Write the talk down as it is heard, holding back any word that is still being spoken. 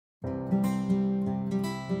Hello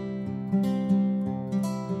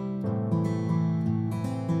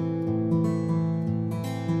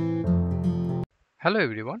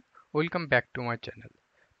everyone, welcome back to my channel.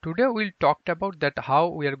 Today we'll talk about that how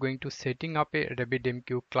we are going to setting up a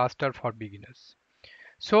RabbitMQ cluster for beginners.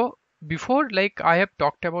 So before, like I have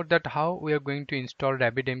talked about that how we are going to install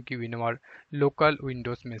RabbitMQ in our local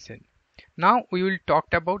Windows machine. Now we will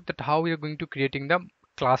talk about that how we are going to creating the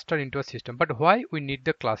cluster into a system, but why we need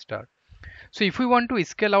the cluster. So if we want to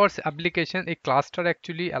scale our application, a cluster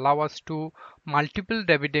actually allow us to multiple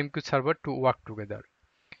RabbitMQ server to work together.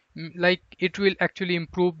 Like it will actually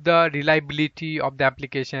improve the reliability of the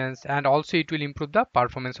applications, and also it will improve the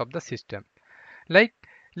performance of the system. Like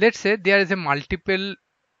let's say there is a multiple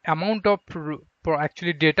amount of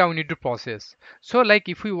actually data we need to process. So like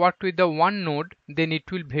if we work with the one node, then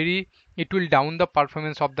it will down the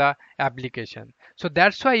performance of the application. So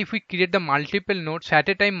that's why if we create the multiple nodes at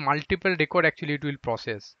a time, multiple record actually it will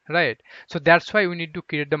process, right? So that's why we need to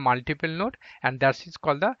create the multiple node, and that is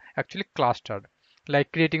called the actually cluster,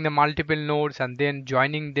 like creating the multiple nodes and then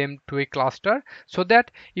joining them to a cluster, so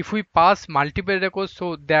that if we pass multiple records,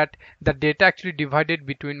 so that the data actually divided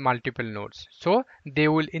between multiple nodes, so they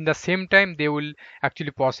will in the same time they will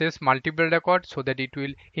actually process multiple records, so that it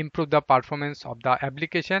will improve the performance of the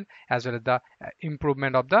application as well as the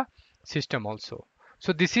improvement of the system also.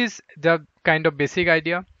 So this is the kind of basic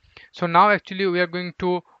idea. So now actually we are going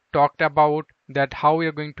to talk about that how we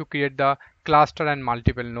are going to create the cluster and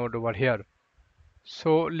multiple node over here.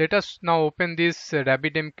 So let us now open this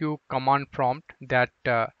RabbitMQ command prompt that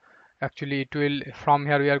actually it will, from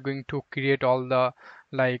here we are going to create all the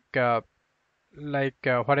like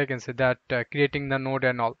what I can say that creating the node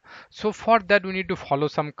and all. So for that we need to follow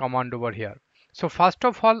some command over here. So first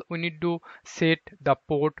of all we need to set the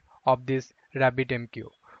port of this RabbitMQ.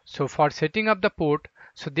 So for setting up the port,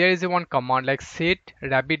 so there is a one command like set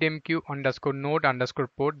RabbitMQ underscore node underscore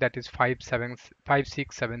port, that is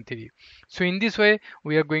 5673. So in this way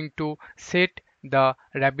we are going to set the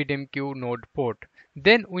RabbitMQ node port.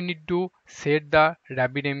 Then we need to set the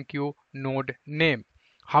RabbitMQ node name.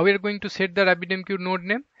 How we are going to set the RabbitMQ node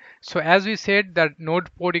name? So as we said that node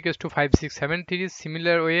port equals to 5673,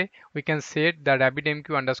 similar way we can set the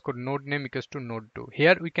RabbitMQ underscore node name equals to node 2.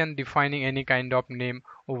 Here we can defining any kind of name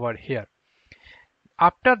over here.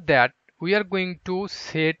 After that we are going to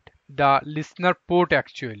set the listener port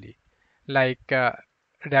actually, like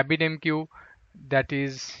RabbitMQ, that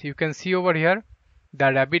is you can see over here the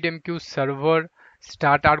RabbitMQ server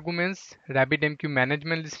start arguments, RabbitMQ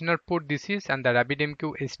management listener port this is, and the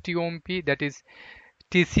RabbitMQ STOMP, that is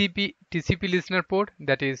TCP listener port,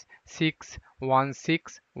 that is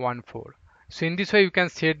 61614. So in this way you can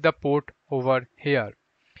set the port over here.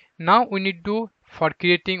 Now we need to, for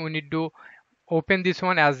creating, we need to open this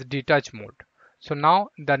one as detach mode. So now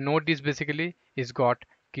the node is basically is got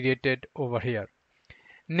created over here.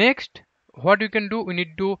 Next, what you can do, we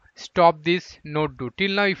need to stop this node 2.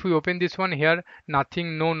 Till now if we open this one here,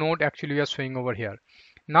 nothing, no node actually we are showing over here.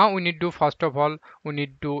 Now we need to, first of all we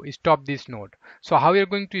need to stop this node. So how we are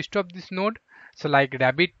going to stop this node? So like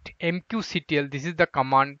RabbitMQCTL, this is the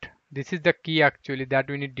command, this is the key actually that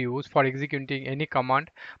we need to use for executing any command.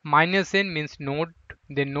 -n means node,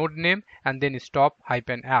 then node name, and then stop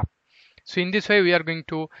 -app. So in this way we are going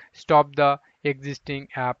to stop the existing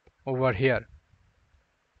app over here.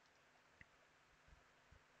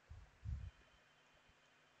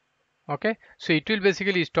 Okay, so it will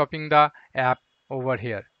basically stopping the app over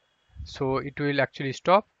here, so it will actually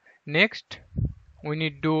stop. Next we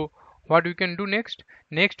need to, what we can do next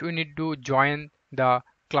we need to join the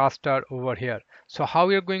cluster over here. So how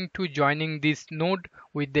we are going to joining this node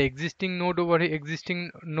with the existing node over here,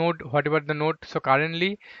 existing node, whatever the node. So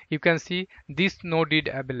currently you can see this node is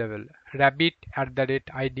available,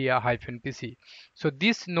 rabbit@idea-pc. So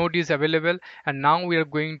this node is available, and now we are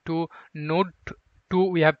going to node 2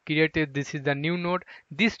 we have created. This is the new node.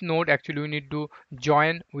 This node actually we need to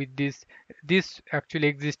join with this actually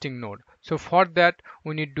existing node. So for that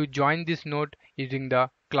we need to join this node using the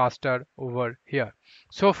cluster over here.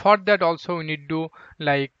 So for that also we need to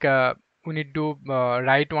like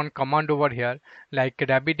write one command over here like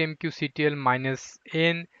RabbitMQCTL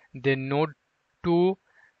 -n, then node 2,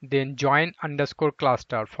 then join underscore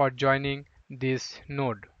cluster for joining this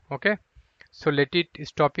node. Okay, so let it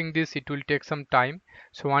stopping this, it will take some time.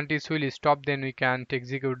 So once this will stop, then we can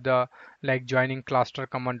execute the like joining cluster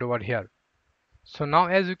command over here. So now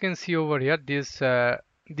as you can see over here, this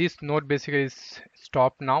node basically is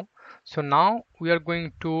stopped now. So now we are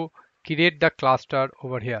going to create the cluster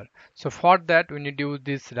over here. So for that we need to use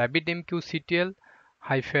this RabbitMQCTL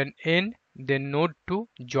 -n, then node 2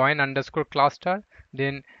 join underscore cluster,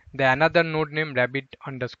 then the another node name rabbit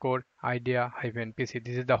underscore idea hyphen pc.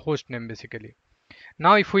 This is the host name basically.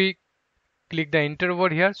 Now if we click the enter over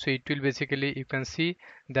here, so it will basically, you can see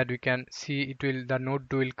that we can see it will, the node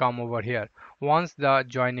 2 will come over here once the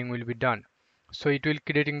joining will be done. So it will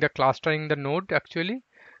creating the clustering the node actually,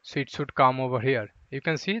 so it should come over here. You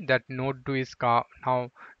can see that node 2 is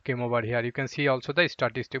now came over here. You can see also the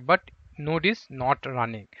statistic, but node is not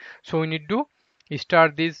running, so we need to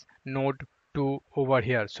start this node 2 over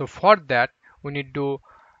here. So for that we need to,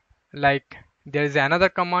 like, there is another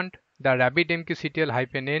command, the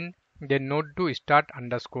RabbitMQ-ctl-n, then node to start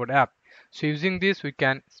underscore app. So using this we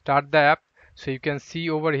can start the app. So you can see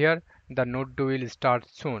over here the node 2 will start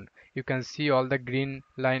soon. You can see all the green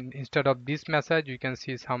line. Instead of this message you can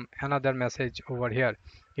see some another message over here.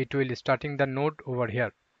 It will starting the node over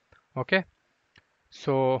here. Okay,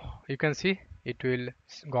 so you can see it will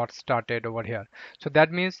got started over here. So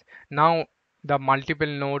that means now the multiple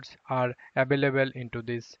nodes are available into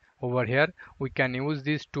this over here. We can use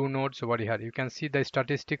these two nodes over here. You can see the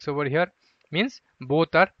statistics over here, means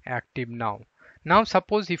both are active now. Now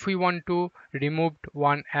suppose if we want to remove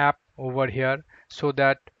one app over here, so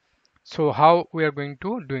that, so how we are going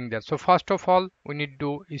to doing that? So first of all we need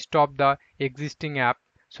to stop the existing app.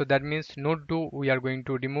 So that means node 2 we are going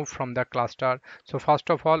to remove from the cluster. So first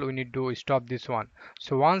of all we need to stop this one.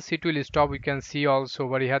 So once it will stop, we can see also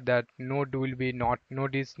over here that node will be not,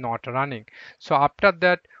 node is not running. So after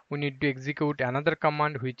that we need to execute another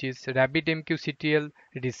command, which is RabbitMQ-ctl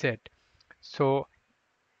reset. So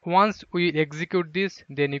once we execute this,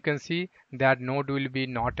 then you can see that node will be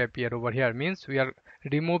not appear over here, means we are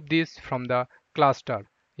remove this from the cluster.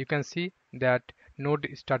 You can see that node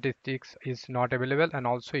statistics is not available, and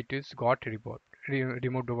also it is got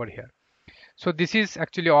removed over here. So this is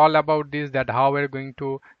actually all about this, that how we're going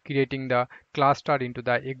to creating the cluster into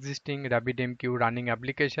the existing RabbitMQ running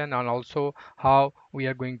application, and also how we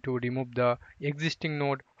are going to remove the existing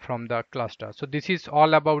node from the cluster. So this is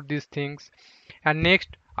all about these things, and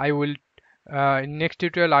next I will in next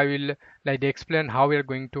tutorial I will like explain how we are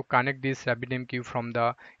going to connect this RabbitMQ from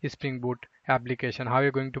the Spring Boot application, how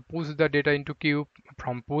you're going to push the data into queue,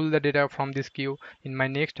 from pull the data from this queue. In my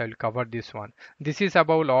next I will cover this one. This is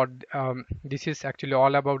about, or this is actually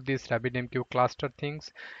all about this RabbitMQ cluster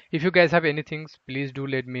things. If you guys have anything, please do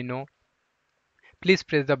let me know. Please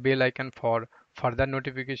press the bell icon for further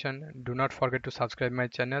notification. Do not forget to subscribe my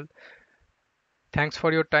channel. Thanks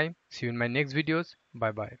for your time. See you in my next videos.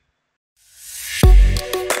 Bye bye.